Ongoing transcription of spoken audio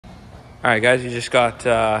All right, guys, you just got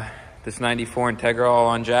this 94 Integra all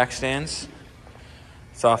on jack stands.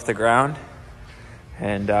 It's off the ground,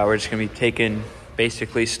 and we're just gonna be taking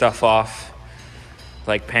basically stuff off,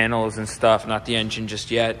 like panels and stuff, not the engine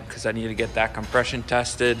just yet, because I need to get that compression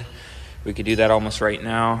tested. We could do that almost right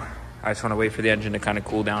now. I just want to wait for the engine to kind of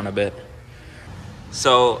cool down a bit.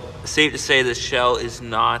 So safe to say this shell is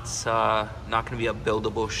not going to be a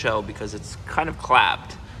buildable shell because it's kind of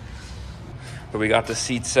clapped. But we got the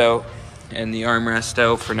seats out and the armrest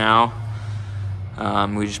out for now.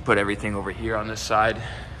 We just put everything over here on this side.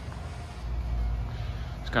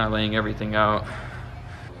 Just kind of laying everything out.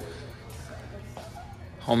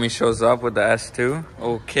 Homie shows up with the S2.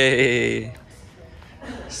 Okay.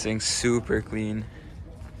 This thing's super clean.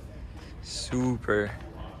 Super.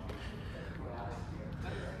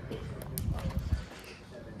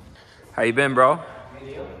 How you been, bro?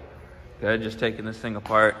 Good, just taking this thing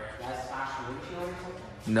apart.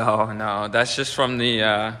 No, that's just from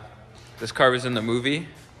the, this car was in the movie,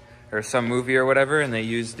 or some movie or whatever, and they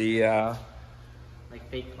used the, like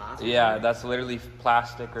fake plastic? Yeah, that's literally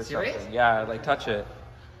plastic or Serious? something. Yeah, like touch it.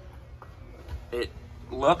 It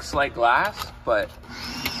looks like glass, but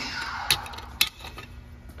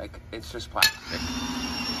like it's just plastic.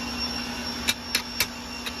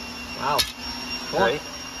 Wow. Cool. Right?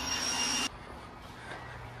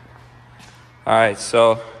 All right,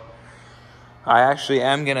 so I actually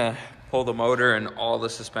am gonna pull the motor and all the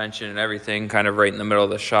suspension and everything kind of right in the middle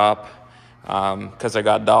of the shop, because I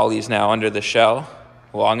got dollies now under the shell.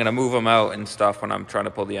 Well, I'm gonna move them out and stuff when I'm trying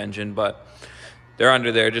to pull the engine, but they're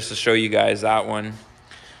under there just to show you guys that one.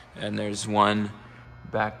 And there's one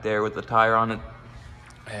back there with the tire on it.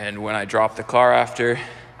 And when I drop the car after,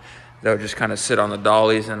 they'll just kind of sit on the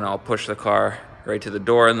dollies and I'll push the car right to the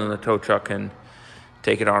door, and then the tow truck can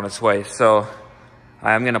take it on its way. So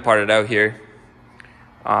I am gonna part it out here.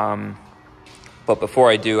 But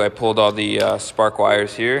before I do, I pulled all the spark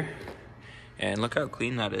wires here. And look how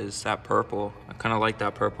clean that is, that purple. I kind of like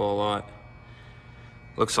that purple a lot.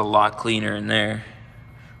 Looks a lot cleaner in there.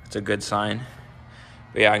 It's a good sign.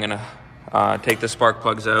 But yeah, I'm gonna take the spark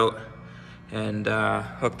plugs out and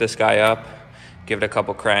hook this guy up, give it a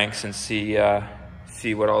couple cranks, and see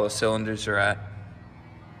what all the cylinders are at.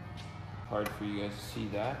 Hard for you guys to see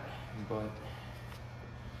that, but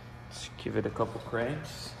let's give it a couple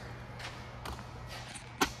cranks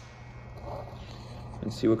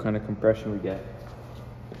and see what kind of compression we get.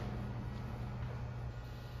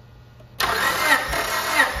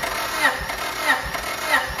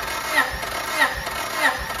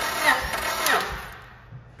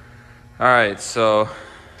 All right, so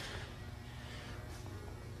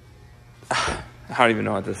I don't even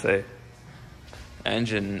know what to say.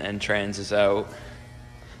 Engine and trans is out.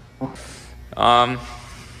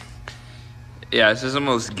 Yeah, this is the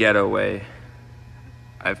most ghetto way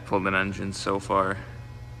I've pulled an engine so far.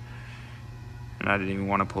 And I didn't even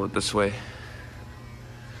want to pull it this way.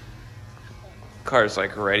 Car's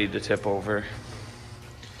like ready to tip over.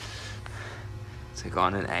 It's like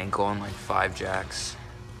on an ankle on like 5 jacks.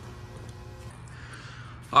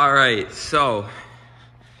 All right, so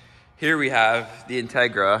here we have the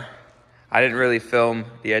Integra. I didn't really film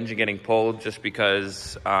the engine getting pulled just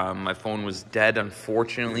because my phone was dead,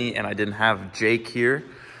 unfortunately, and I didn't have Jake here.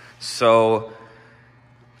 So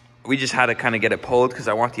we just had to kind of get it pulled because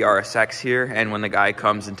I want the RSX here. And when the guy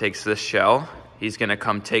comes and takes this shell, he's gonna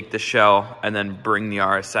come take the shell and then bring the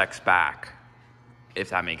RSX back,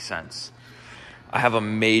 if that makes sense. I have a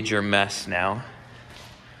major mess now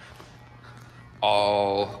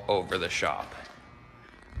all over the shop.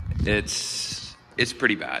 It's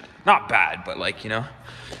pretty bad. Not bad, but like, you know,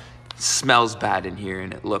 it smells bad in here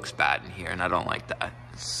and it looks bad in here, and I don't like that.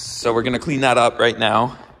 So we're gonna clean that up right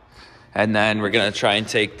now, and then we're gonna try and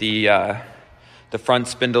take the front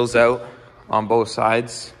spindles out on both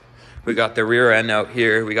sides. We got the rear end out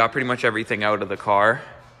here. We got pretty much everything out of the car,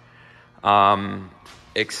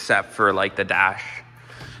 except for like the dash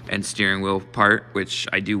and steering wheel part, which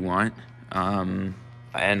I do want. And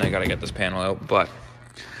I gotta get this panel out, but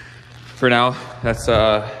for now, that's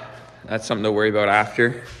something to worry about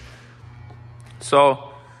after.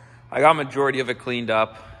 So I got majority of it cleaned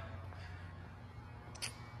up.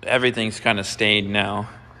 Everything's kind of stained now,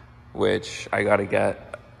 which I gotta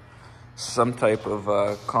get some type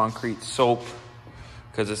of concrete soap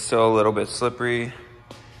because it's still a little bit slippery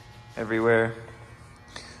everywhere.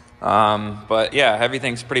 But yeah,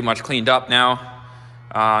 everything's pretty much cleaned up now.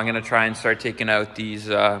 I'm gonna try and start taking out these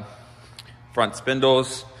front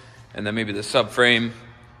spindles, and then maybe the subframe,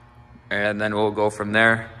 and then we'll go from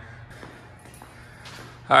there.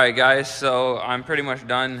 All right, guys, so I'm pretty much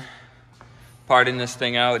done Parting this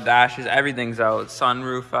thing out, dashes, everything's out,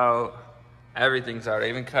 sunroof out, everything's out. I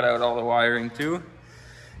even cut out all the wiring too,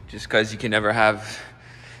 just because you can never have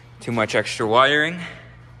too much extra wiring.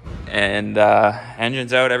 And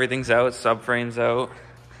engine's out, everything's out, subframe's out,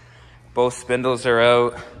 both spindles are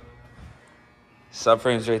out,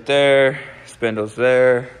 subframe's right there, spindles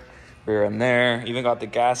there, rear end there. Even got the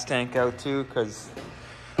gas tank out too, because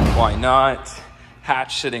why not?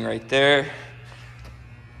 Hatch sitting right there.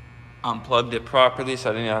 Unplugged it properly so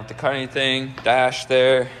I didn't have to cut anything. Dash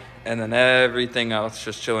there, and then everything else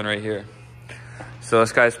just chilling right here. So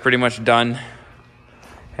this guy's pretty much done,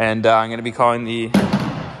 and I'm gonna be calling the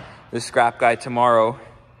scrap guy tomorrow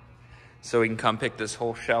so he can come pick this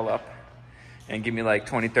whole shell up and give me like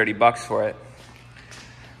 20-30 bucks for it.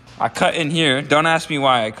 I cut in here. Don't ask me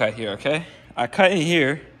why I cut here, okay? I cut in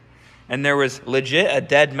here, and there was legit a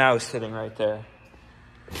dead mouse sitting right there.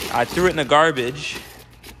 I threw it in the garbage.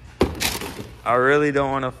 I really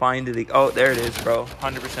don't want to find it. Oh, there it is, bro.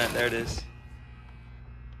 100%, there it is.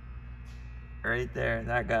 Right there,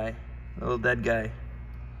 that guy. Little dead guy.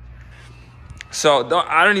 So,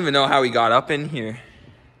 I don't even know how he got up in here.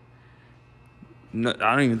 No,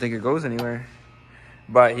 I don't even think it goes anywhere.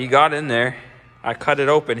 But he got in there. I cut it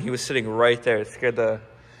open. He was sitting right there. It scared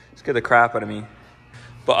the crap out of me.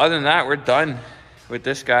 But other than that, we're done with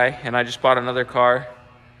this guy. And I just bought another car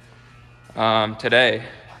today.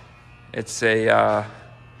 It's a, I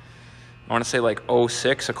want to say like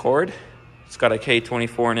 06 Accord. It's got a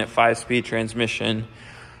K24 in it, 5-speed transmission,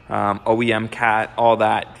 OEM cat, all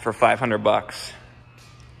that for 500 bucks.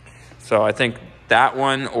 So I think that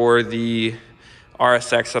one or the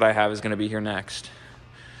RSX that I have is going to be here next.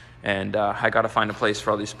 And I got to find a place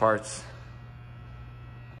for all these parts.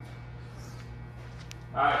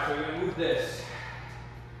 All right, so we're going to move this.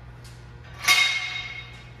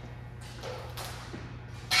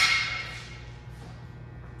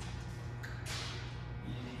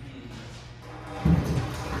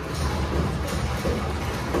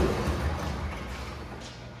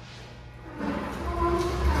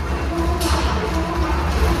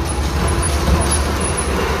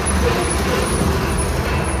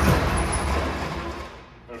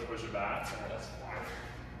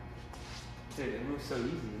 Dude, it moves so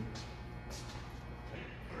easy.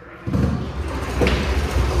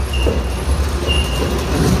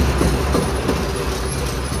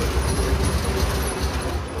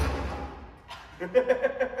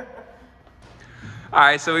 All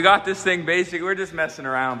right, so we got this thing basically, we're just messing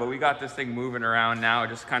around, but we got this thing moving around now,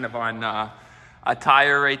 just kind of on a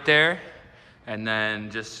tire right there, and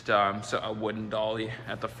then just so a wooden dolly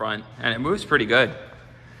at the front, and it moves pretty good.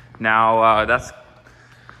 Now, that's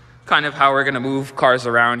kind of how we're gonna move cars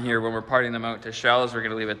around here when we're parting them out to shells. We're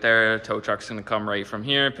gonna leave it there. Tow truck's gonna come right from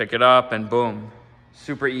here, pick it up, and boom,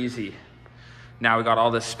 super easy. Now we got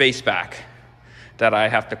all this space back that I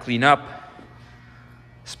have to clean up,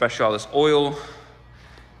 especially all this oil.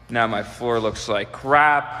 Now my floor looks like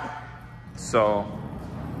crap. So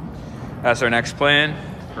that's our next plan.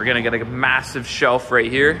 We're gonna get a massive shelf right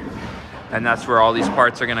here, and that's where all these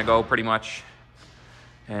parts are gonna go pretty much.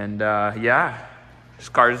 And yeah. This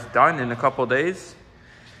car's done in a couple days.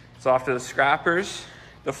 It's off to the scrappers.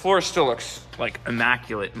 The floor still looks like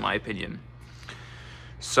immaculate in my opinion.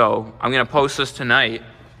 So I'm gonna post this tonight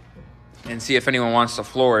and see if anyone wants the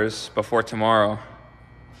floors before tomorrow.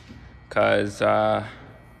 Cause yeah,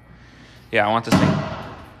 I want this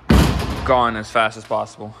thing gone as fast as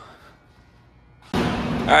possible. All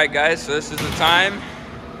right guys, so this is the time.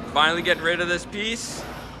 Finally getting rid of this piece.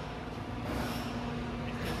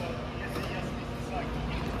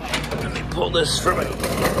 Let me pull this from it.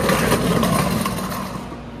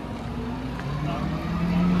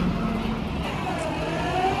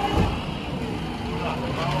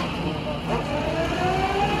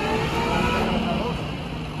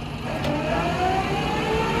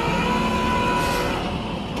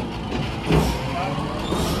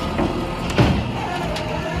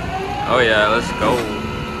 Oh yeah, let's go.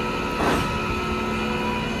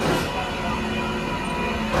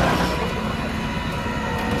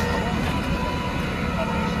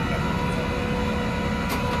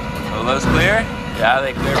 Those clear? Yeah,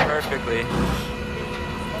 they clear perfectly.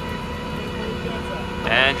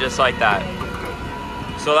 And just like that.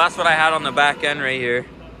 So that's what I had on the back end right here.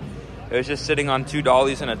 It was just sitting on 2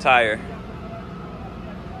 dollies and a tire.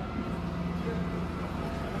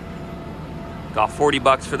 Got 40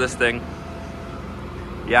 bucks for this thing.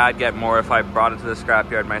 Yeah, I'd get more if I brought it to the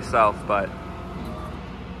scrapyard myself, but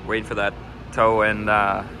wait for that tow and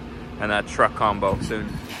that truck combo soon.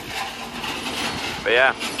 But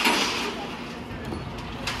yeah.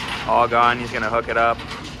 All gone, he's gonna hook it up.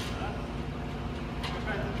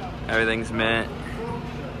 Everything's mint.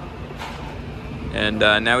 And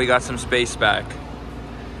now we got some space back.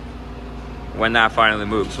 When that finally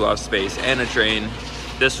moves, we'll have space and a drain.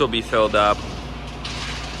 This will be filled up.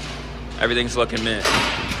 Everything's looking mint.